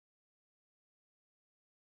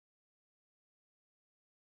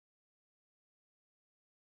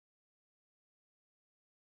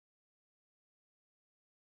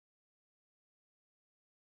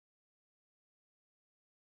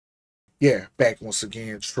Yeah, back once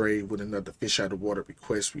again, Trey, with another Fish Out of Water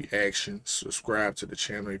request reaction. Subscribe to the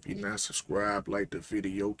channel if you're not subscribed. Like the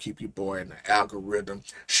video. Keep your boy in the algorithm.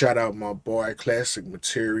 Shout out my boy, Classic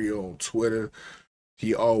Material, on Twitter.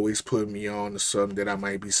 He always put me on to something that I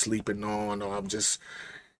might be sleeping on, or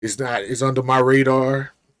it's under my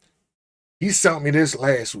radar. He sent me this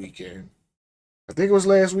last weekend. I think it was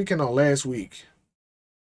last weekend or last week.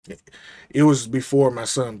 It was before my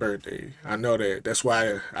son's birthday. I know that. That's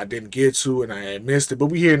why I didn't get to it and I had missed it. But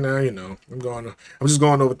we here now, you know. I'm just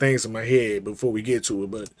going over things in my head before we get to it.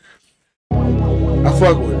 But I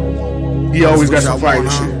fuck with it. He always got some fire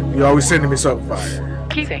shit. He always sending me something fire.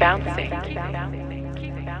 Keep bouncing.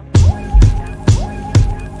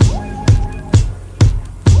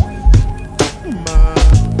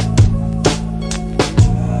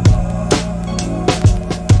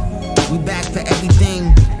 We back for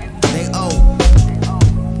everything they owe.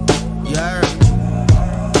 You heard?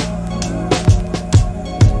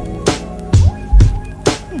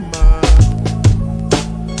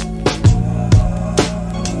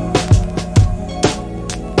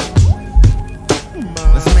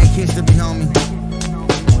 Let's make history, homie.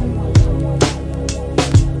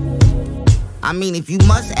 I mean, if you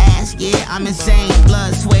must ask, yeah, I'm insane.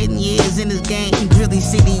 Blood, sweat, and years in this game. Really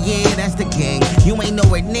city, yeah, that's the gang. You ain't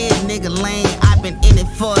nowhere near nigga lane. I've been in it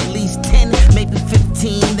for at least 10, maybe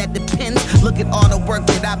 15, that depends. Look at all the work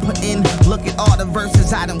that I put in. Look at all the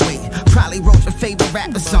verses I done wait. Probably wrote your favorite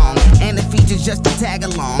rapper song, and the features just to tag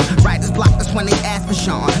along. Writers block us when they ask for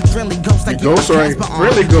Sean. Friendly ghost like you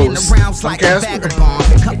really ghost. In the rounds like a vagabond.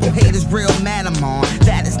 Couple haters real mad I'm on.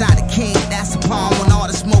 That is not a king, that's a pawn. When all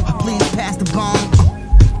the smoke, please pass the bomb.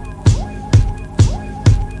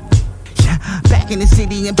 Back in the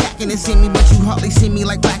city and back in the semi, but you hardly see me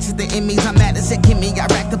like blacks at the Emmys. I'm mad as a gimme. I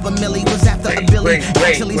racked up a milli, was after a Billy.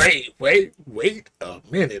 Wait a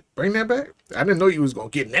minute. Bring that back. I didn't know you was gonna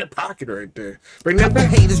get in that pocket right there. Bring that back.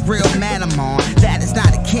 Haters real mad I'm on. That is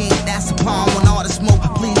not a king, that's a pawn. When all the smoke,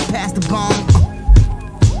 please pass the bomb.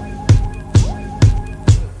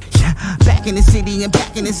 Back in the city and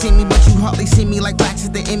back in the semi, but you hardly see me like blacks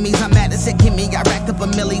at the Emmys. I'm mad as a gimme. I racked up a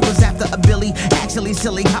milli, was after a Billy. Actually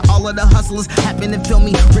silly how all of the hustlers happen to feel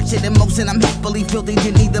me. Richer than most and I'm happily filthy,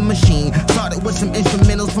 didn't need the machine. Started with some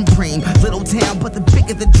instrumentals from Preem. Little town, but the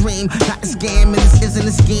bigger the dream. Not a scam and this isn't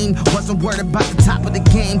a scheme. Wasn't worried about the top of the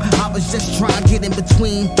game. I was just trying to get in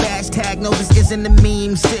between. Hashtag no, this isn't a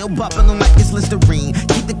meme. Still bubbling like it's Listerine.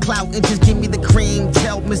 Keep the clout and just give me the cream.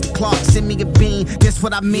 Tell Mr. Clark, send me a bean. That's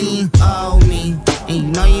what I mean. Owe me, and you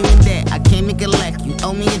know you in debt. I can't make a collect. You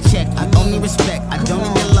owe me a check. You owe me respect. I don't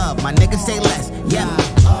need your love. My niggas say less. Yeah,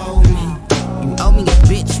 you owe me. You owe me a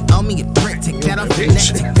bitch. You owe me a brick. Take that off your neck.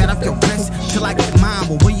 Take that off your wrist. Till I get mine,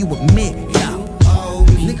 but will you admit? Yeah, you owe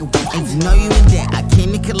me. Nigga, and you know you in debt. I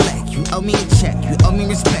can't make a collect. You owe me a check. You owe me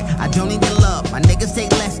respect. I don't need your love. My niggas say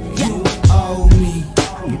less. Yeah, you owe me.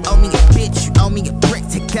 You owe me a bitch. You owe me a brick.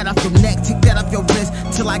 Take that off your neck. Take that off your wrist.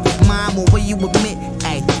 Till I get mine, but will you admit?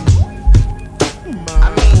 Ay.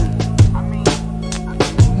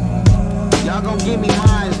 Y'all gon' give me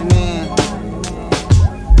mines, man.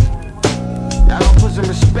 Y'all gon' put some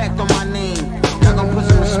respect on my name. Y'all gon' put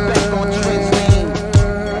some respect on Trent's name.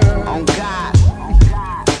 On God.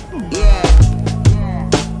 Yeah.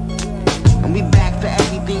 And we back for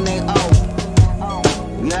everything they owe.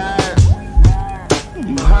 Yeah.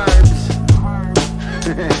 You herbs.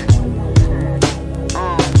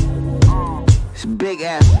 It's big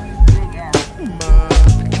F.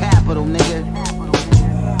 Capital, nigga.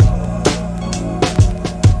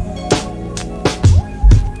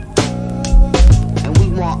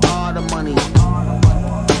 All the money.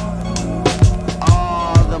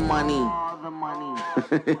 All the money. All the money.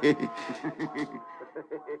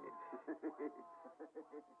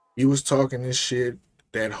 He was talking this shit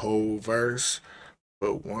that whole verse,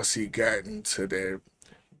 but once he got into that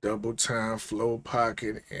double time flow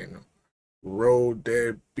pocket and rode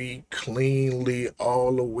that beat cleanly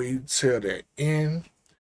all the way to the end,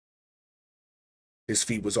 his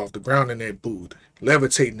feet was off the ground in that booth,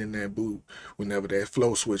 levitating in that booth whenever that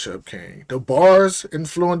flow switch up came. The bars and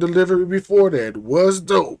flow and delivery before that was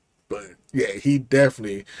dope, but yeah, he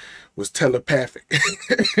definitely was telepathic.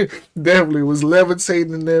 Definitely was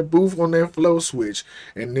levitating in that booth on that flow switch.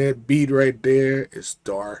 And that beat right there is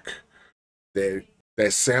dark. That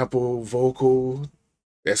sample vocal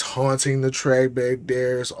that's haunting the track back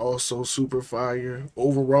there is also super fire.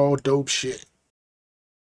 Overall dope shit.